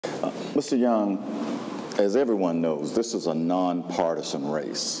Mr. Young, as everyone knows, this is a nonpartisan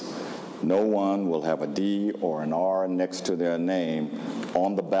race. No one will have a D or an R next to their name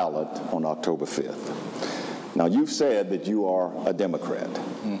on the ballot on October 5th. Now, you've said that you are a Democrat.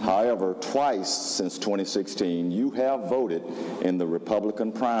 However, twice since 2016, you have voted in the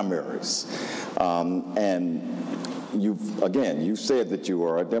Republican primaries. And you've said that you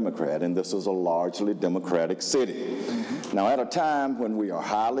are a Democrat, and this is a largely Democratic city. Now, at a time when we are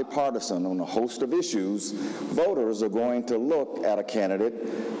highly partisan on a host of issues, voters are going to look at a candidate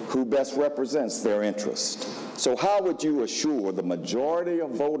who best represents their interest. So how would you assure the majority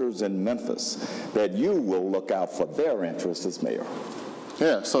of voters in Memphis that you will look out for their interests as mayor?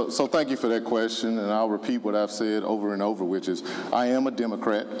 Yeah, so thank you for that question, and I'll repeat what I've said over and over, which is I am a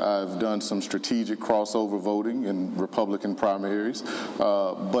Democrat. I've done some strategic crossover voting in Republican primaries,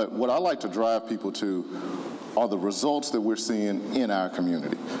 but what I like to drive people to are the results that we're seeing in our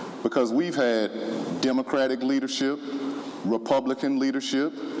community, because we've had Democratic leadership, Republican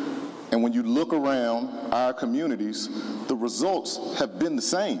leadership, and when you look around our communities, the results have been the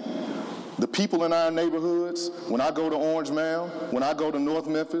same. The people in our neighborhoods, when I go to Orange Mound, when I go to North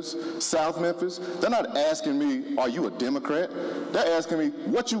Memphis, South Memphis, they're not asking me, are you a Democrat? They're asking me,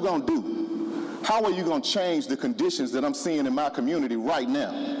 what you gonna do? How are you gonna change the conditions that I'm seeing in my community right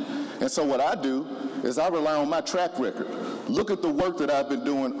now? And so what I do is I rely on my track record. Look at the work that I've been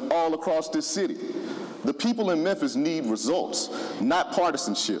doing all across this city. The people in Memphis need results, not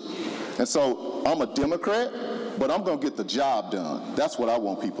partisanship. And so I'm a Democrat, but I'm going to get the job done. That's what I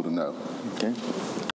want people to know. Okay.